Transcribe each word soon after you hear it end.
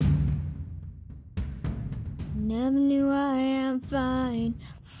never knew I am fine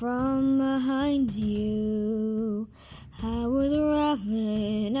from behind you. I was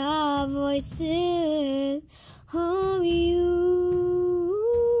ruffling our voices. Oh, you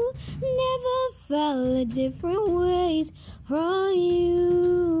never felt different ways from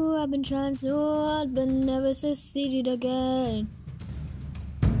you. I've been trying so hard, but never succeeded again.